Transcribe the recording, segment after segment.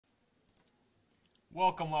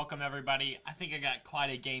Welcome everybody. I think I got quite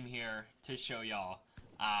a game here to show y'all.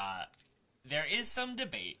 There is some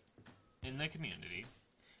debate in the community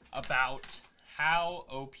about how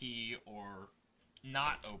OP or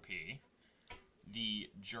not OP the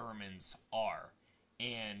Germans are.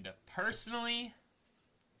 And personally,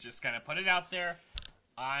 just gonna put it out there,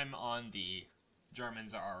 I'm on the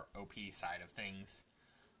Germans are OP side of things.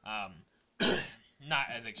 Not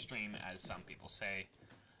as extreme as some people say,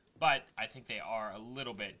 but I think they are a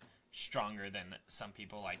little bit stronger than some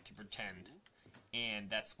people like to pretend. And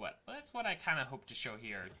that's what I kind of hope to show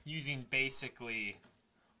here, using basically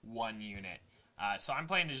one unit. So I'm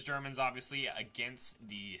playing as Germans, obviously, against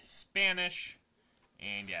the Spanish.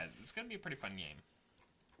 And yeah, it's going to be a pretty fun game.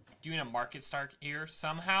 Doing a market start here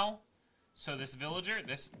somehow. So this villager,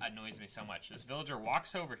 this annoys me so much. This villager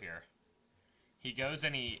walks over here. He goes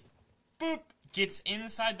and he, boop, gets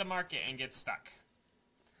inside the market and gets stuck.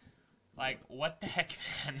 Like, what the heck,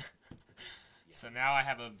 man? So now I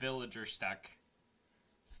have a villager stuck.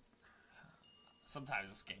 Sometimes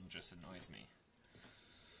this game just annoys me.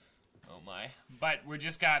 Oh my. But we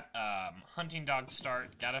just got hunting dog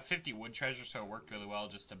start. Got a 50 wood treasure, so it worked really well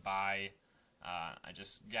just to buy. I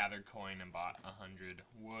just gathered coin and bought 100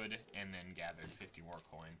 wood, and then gathered 50 war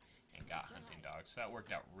coin and got hunting dog. So that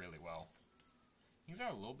worked out really well. Things are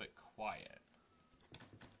a little bit quiet.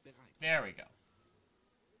 There we go.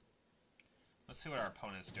 Let's see what our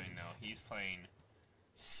opponent's doing, though. He's playing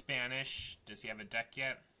Spanish. Does he have a deck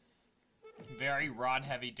yet? Very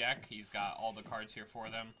rod-heavy deck. He's got all the cards here for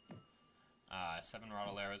them. 7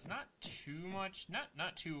 Rodoleros. Not too much.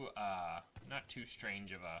 Not too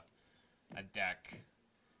strange of a deck.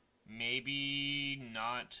 Maybe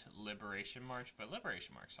not Liberation March, but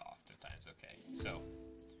Liberation March oftentimes okay. So,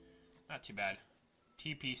 not too bad.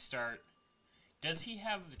 TP start. Does he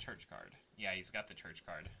have the church card? Yeah, he's got the church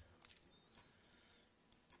card.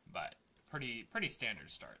 But pretty standard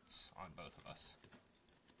starts on both of us.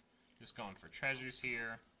 Just going for treasures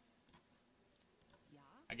here.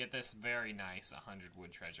 I get this very nice 100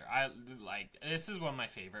 wood treasure. This is one of my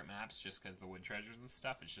favorite maps just because the wood treasures and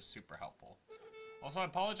stuff. It's just super helpful. Also, I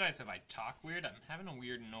apologize if I talk weird. I'm having a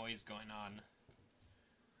weird noise going on.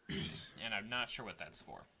 And I'm not sure what that's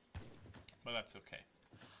for. But that's okay.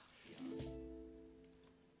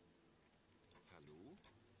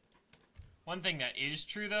 One thing that is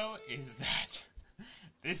true, though, is that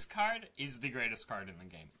this card is the greatest card in the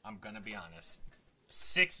game. I'm gonna be honest.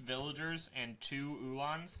 6 villagers and 2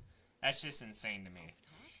 Ulans. That's just insane to me.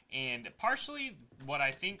 And partially, what I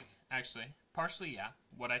think,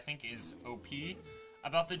 what I think is OP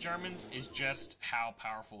about the Germans is just how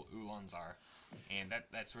powerful Ulans are. And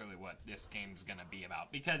that's really what this game's gonna be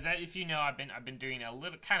about. Because if you know, I've been doing a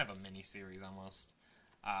little kind of a mini series almost.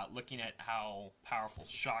 Looking at how powerful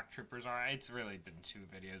shock troopers are. It's really been 2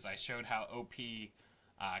 videos. I showed how OP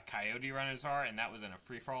coyote runners are, and that was in a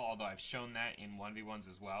free-for-all, although I've shown that in 1v1s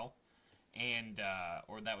as well. And,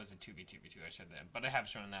 or that was a 2v2v2, I showed that. But I have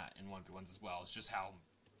shown that in 1v1s as well. It's just how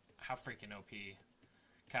freaking OP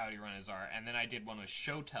coyote runners are. And then I did one with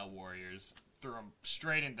Showtell warriors, threw them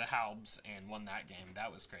straight into Halbs, and won that game.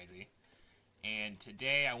 That was crazy. And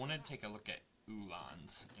today I wanted to take a look at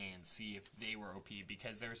Ulans and see if they were OP,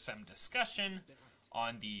 because there's some discussion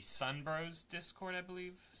on the Sunbros Discord, I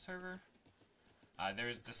believe, server.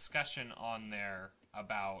 There's discussion on there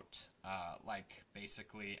about like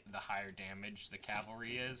basically the higher damage the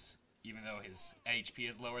cavalry is, even though his HP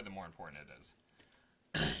is lower, the more important it is.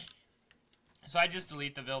 So I just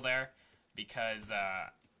delete the Vil there because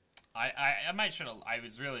I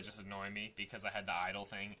was really just annoying me because I had the idle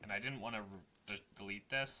thing and I didn't want to delete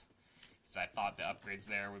this. I thought the upgrades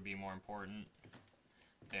there would be more important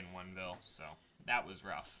than one Vil, so that was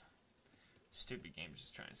rough. Stupid game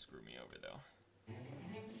just trying to screw me over, though.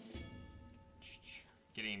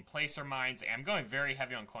 Getting placer mines. I'm going very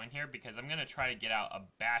heavy on coin here because I'm going to try to get out a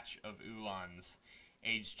batch of Ulans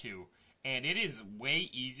age 2. And it is way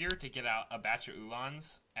easier to get out a batch of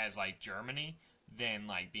Ulans as, like, Germany than,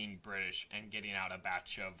 like, being British and getting out a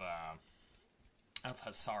batch of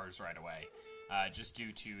Hussars right away. Just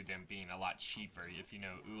due to them being a lot cheaper. If you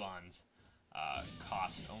know, Ulans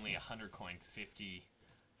cost only 100 coin, 50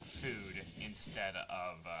 food instead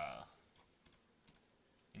of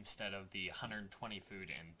the 120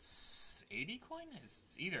 food and 80 coin.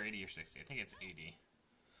 It's either 80 or 60. I think it's 80.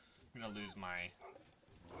 I'm gonna lose my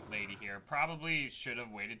lady here. Probably should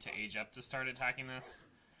have waited to age up to start attacking this,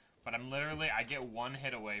 but I get 1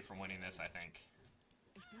 hit away from winning this, I think.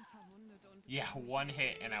 Yeah, 1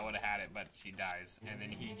 hit and I would have had it, but she dies, and then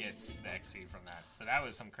he gets the XP from that. So that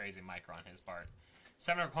was some crazy micro on his part.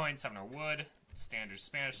 700 coin, 700 wood. Standard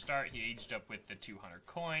Spanish start. He aged up with the 200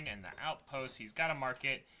 coin and the outpost. He's got a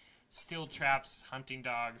market. Steel traps, hunting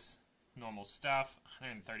dogs, normal stuff.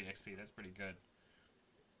 130 XP, that's pretty good.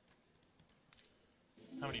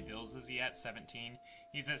 How many vills is he at? 17.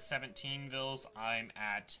 He's at 17 vills. I'm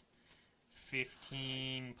at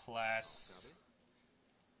 15 plus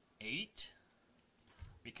 8.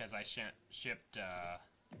 Because I shipped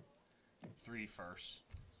 3 first.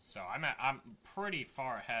 So I'm pretty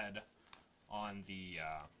far ahead on the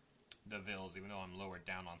vills, even though I'm lower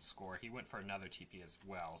down on score. He went for another TP as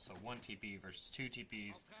well. So 1 TP versus 2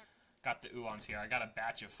 TPs. Got the Ulans here. I got a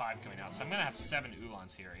batch of 5 coming out. So I'm going to have 7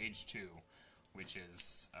 Ulans here, age 2. Which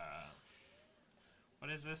is,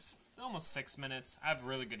 what is this? Almost 6 minutes. I have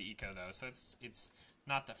really good eco though, so it's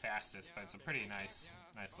not the fastest, but it's a pretty nice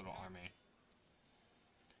little army.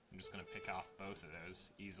 I'm just going to pick off both of those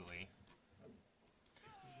easily.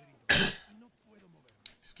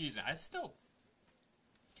 Excuse me,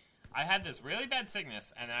 I had this really bad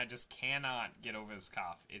sickness, and I just cannot get over this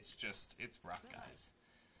cough. It's rough, guys.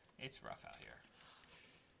 It's rough out here.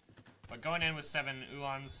 But going in with 7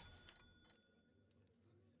 Ulans,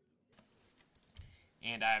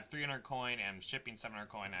 and I have 300 coin and shipping 700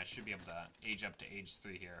 coin, I should be able to age up to age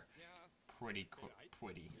 3 here pretty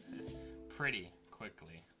quickly.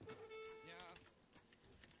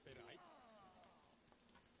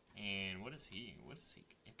 And what is he?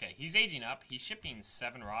 Okay, he's aging up. He's shipping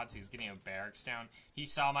 7 rods. He's getting a barracks down. He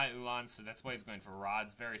saw my Ulan, so that's why he's going for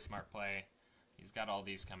rods. Very smart play. He's got all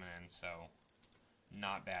these coming in, so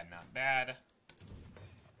not bad, not bad.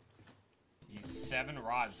 These 7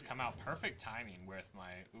 rods come out perfect timing with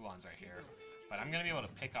my Ulans right here. But I'm going to be able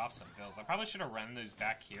to pick off some vills. I probably should have run those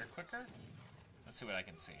back here quicker. Let's see what I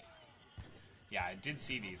can see. Yeah, I did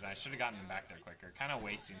see these. I should have gotten them back there quicker. Kind of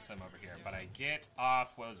wasting some over here. But I get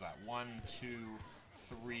off, what was that? 1, 2,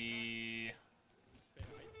 3,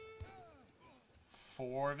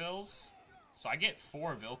 4 vills. So I get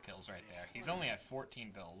 4 vill kills right there. He's only at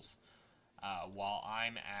 14 vills. While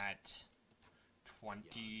I'm at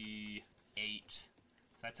 28.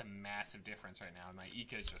 That's a massive difference right now. My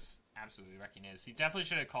eco is just absolutely wrecking his. He definitely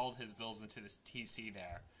should have called his vills into this TC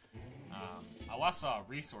there. I lost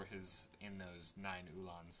resources in those 9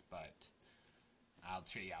 Ulans, but I'll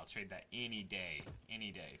trade that any day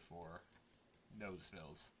for those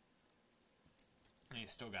vills. And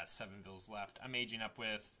he's still got 7 vills left. I'm aging up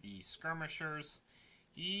with the skirmishers.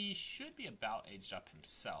 He should be about aged up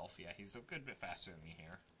himself. Yeah, he's a good bit faster than me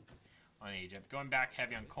here on age up. Going back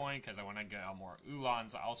heavy on coin because I want to get out more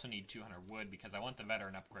Ulans. I also need 200 wood because I want the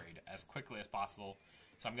veteran upgrade as quickly as possible.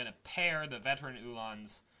 So I'm going to pair the veteran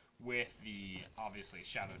Ulans with the, obviously,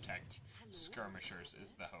 Shadow Tech skirmishers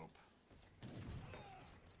is the hope.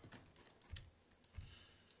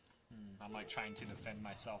 I'm like trying to defend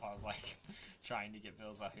myself. I was like trying to get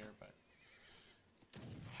vills out here, but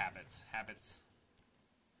habits.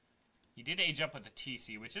 He did age up with the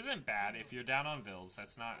TC, which isn't bad if you're down on vills.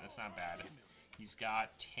 That's not bad. He's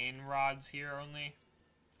got 10 rods here only.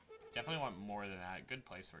 Definitely want more than that. Good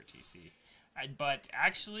place for a TC. But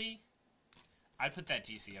actually, I'd put that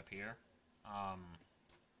TC up here.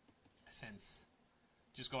 Since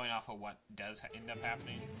just going off of what does end up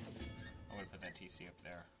happening, I'm gonna put that TC up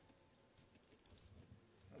there.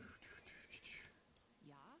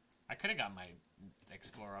 I could have got my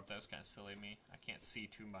Explorer up. That was kind of silly of me. I can't see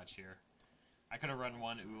too much here. I could have run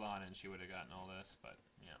 1 Ulan and she would have gotten all this, but,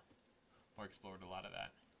 you know, or explored a lot of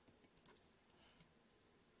that.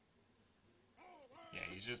 Yeah,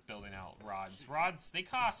 he's just building out rods. Rods, they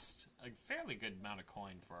cost a fairly good amount of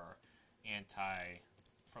coin for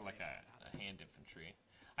like a hand infantry.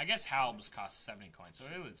 I guess Halbs cost 70 coins, so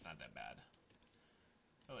really it's not that bad.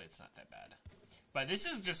 Really, it's not that bad. But this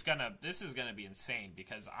is gonna be insane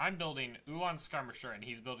because I'm building Ulan Skirmisher and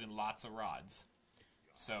he's building lots of rods.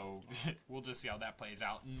 So we'll just see how that plays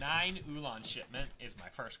out. 9 Ulan shipment is my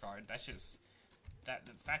first card. That's just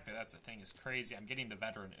the fact that that's a thing is crazy. I'm getting the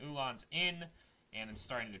veteran Ulans in and I'm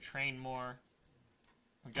starting to train more.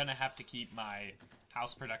 I'm gonna have to keep my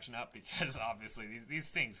house production up because obviously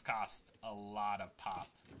these things cost a lot of pop.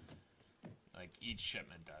 Like each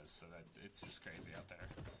shipment does, so that it's just crazy out there.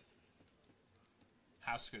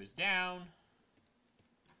 House goes down.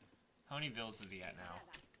 How many vills is he at now?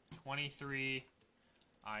 23.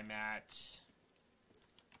 I'm at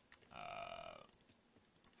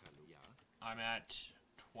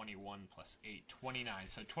 21 plus 8, 29.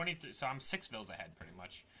 So 23. So I'm 6 vills ahead pretty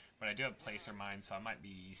much. But I do have placer mines, so I might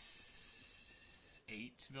be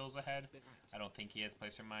 8 vills ahead. I don't think he has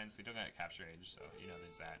placer mines. We don't got capture age, so you know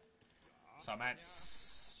there's that. So I'm at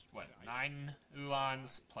what, 9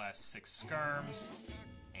 Ulans plus 6 skirms.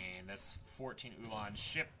 And that's 14 Ulans.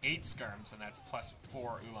 Ship 8 skirms, and that's plus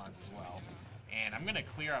 4 Ulans as well. And I'm going to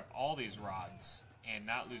clear up all these rods and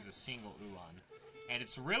not lose a single Ulan. And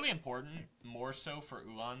it's really important, more so for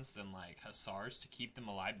Ulans than like Hussars, to keep them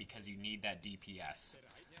alive because you need that DPS.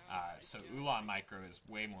 So Ulan micro is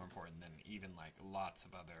way more important than even like lots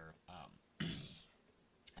of other,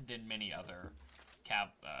 than many other cav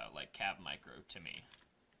micro to me.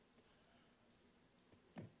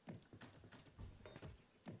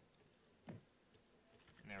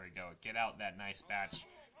 There we go. Get out that nice batch.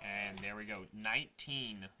 And there we go.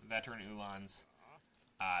 19 veteran Ulans.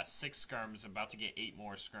 6 skirms. About to get 8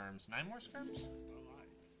 more skirms. 9 more skirms?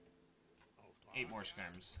 8 more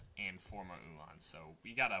skirms. And 4 more Ulans. So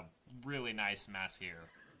we got a really nice mess here.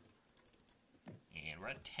 And we're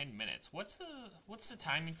at 10 minutes. What's the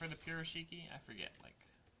timing for the Piroshiki? I forget. Like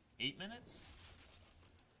 8 minutes?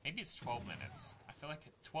 Maybe it's 12 minutes. I feel like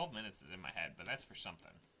 12 minutes is in my head, but that's for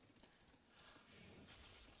something.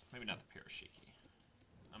 Maybe not the Piroshiki.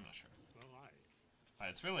 I'm not sure. But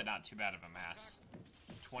it's really not too bad of a mass.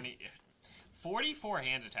 44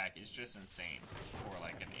 hand attack is just insane for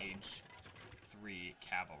like an age 3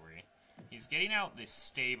 cavalry. He's getting out this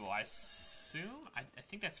stable. I assume, I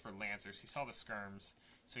think that's for Lancers. He saw the skirms.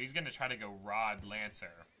 So he's going to try to go Rod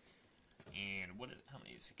Lancer. And how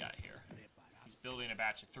many has he got here? He's building a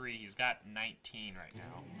batch of 3. He's got 19 right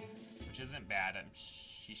now, which isn't bad.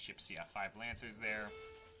 He ships, yeah, 5 Lancers there.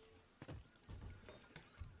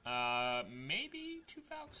 Maybe 2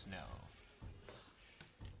 Falcons? No.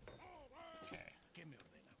 Okay.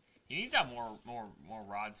 He needs out more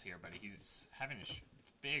rods here, but he's having a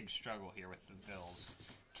big struggle here with the Vils.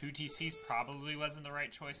 2 TCs probably wasn't the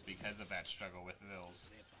right choice because of that struggle with Vils.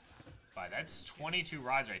 But that's 22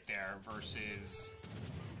 rods right there versus...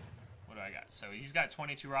 What do I got? So he's got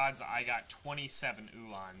 22 rods, I got 27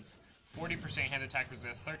 Ulans. 40% hand attack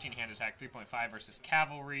resist, 13 hand attack, 3.5 versus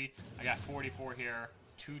cavalry. I got 44 here.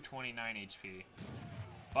 229 HP.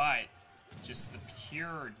 But just the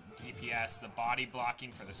pure DPS, the body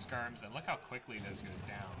blocking for the skirms, and look how quickly those goes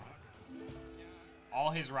down.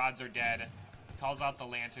 All his rods are dead. He calls out the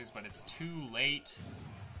Lancers, but it's too late.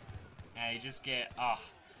 And you just get,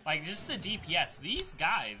 like just the DPS. These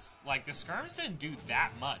guys, like the skirms didn't do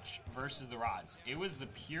that much versus the rods. It was the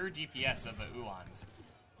pure DPS of the Ulans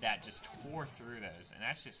that just tore through those. And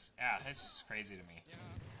that's just crazy to me.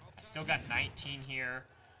 I still got 19 here.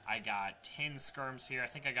 I got 10 skirms here. I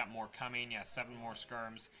think I got more coming. Yeah, 7 more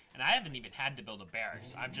skirms. And I haven't even had to build a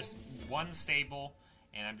barracks. I'm just one stable,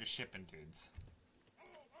 and I'm just shipping dudes.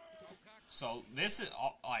 So this is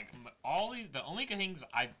the only things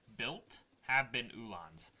I've built have been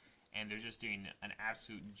Ulans, and they're just doing an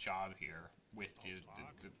absolute job here with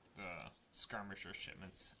the skirmisher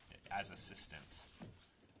shipments as assistance.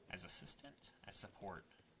 As support.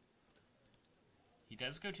 He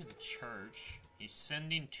does go to the church. He's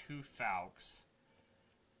sending 2 Falcons.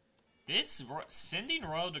 Sending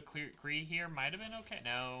Royal Decree here might have been okay.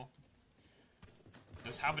 No.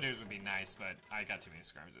 Those Halberdiers would be nice, but I got too many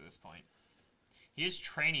skirms at this point. He is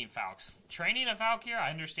training Falcons. Training a Falcon here, I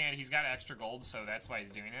understand he's got extra gold, so that's why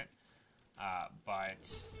he's doing it.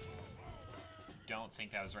 But don't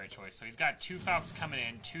think that was the right choice. So he's got 2 Falcons coming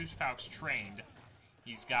in, 2 Falcons trained.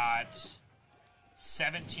 He's got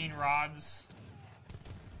 17 rods.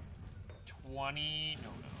 20... No,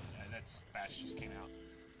 that's batch just came out.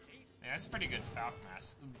 Yeah, that's a pretty good Falcon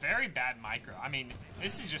mass. Very bad micro. I mean,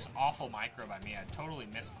 this is just awful micro by me. I totally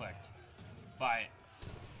misclicked. But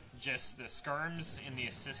just the skirms in the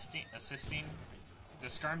assisting, the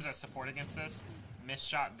skirms that support against this,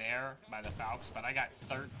 misshot there by the Falcons, but I got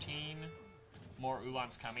 13 more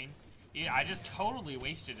Ulans coming. Yeah, I just totally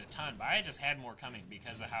wasted a ton, but I just had more coming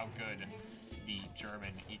because of how good the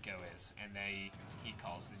German eco is, and he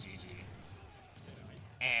calls the GG.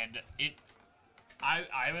 And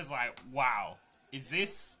I was like, wow, is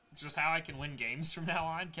this just how I can win games from now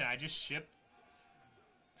on? Can I just ship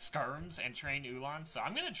skirms and train Ulans? So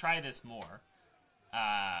I'm gonna try this more.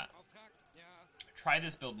 Try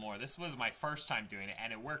this build more. This was my first time doing it,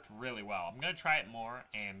 and it worked really well. I'm gonna try it more,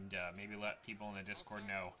 and maybe let people in the Discord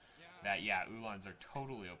know that, yeah, Ulans are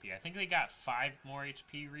totally OP. I think they got 5 more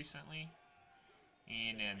HP recently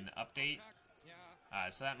in an update.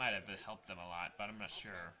 So that might have helped them a lot, but I'm not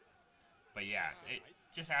sure. But yeah, it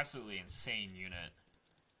just absolutely insane unit.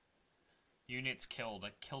 Units killed.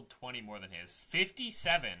 I killed 20 more than his.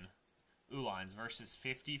 57 Ulans versus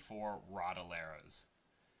 54 Rodaleros.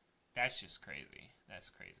 That's just crazy. That's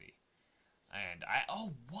crazy. And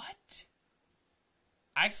oh, what?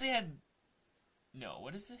 I actually had... No,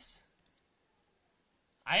 what is this?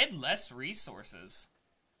 I had less resources.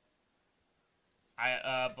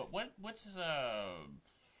 But what's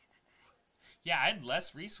yeah, I had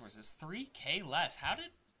less resources. 3K less. How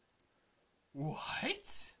did...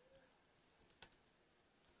 What?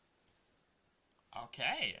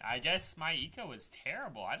 Okay, I guess my eco is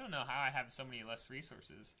terrible. I don't know how I have so many less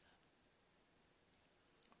resources.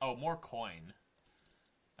 Oh, more coin.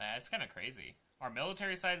 That's kind of crazy. Our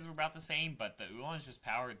military sizes were about the same, but the Ulan's just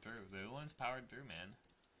powered through. The Ulan's powered through, man.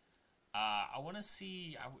 I want to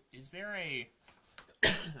see... is there a...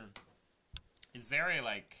 is there a,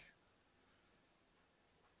 like...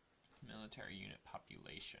 military unit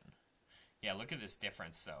population? Yeah, look at this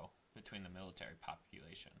difference, though, between the military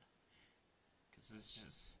population. Because it's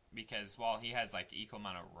just... because, while he has, like, equal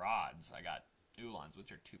amount of rods, I got Ulans,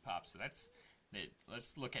 which are 2 pops. So that's...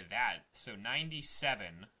 let's look at that. So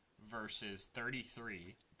 97 versus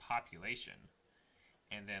 33 population.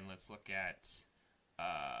 And then let's look at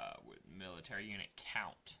military unit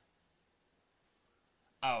count.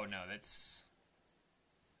 Oh, no, that's...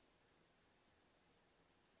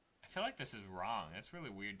 I feel like this is wrong. That's really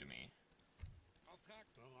weird to me.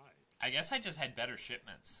 I guess I just had better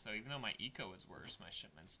shipments. So even though my eco was worse, my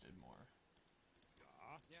shipments did more.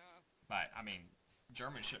 But, I mean...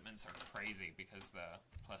 German shipments are crazy because the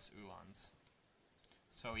plus Ulans.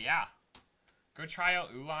 So yeah, go try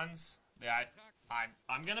out Ulans.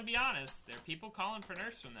 I'm gonna be honest. There are people calling for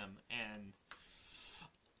nerfs from them, and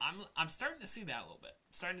I'm starting to see that a little bit.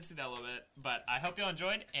 But I hope y'all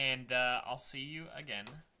enjoyed, and I'll see you again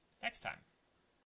next time.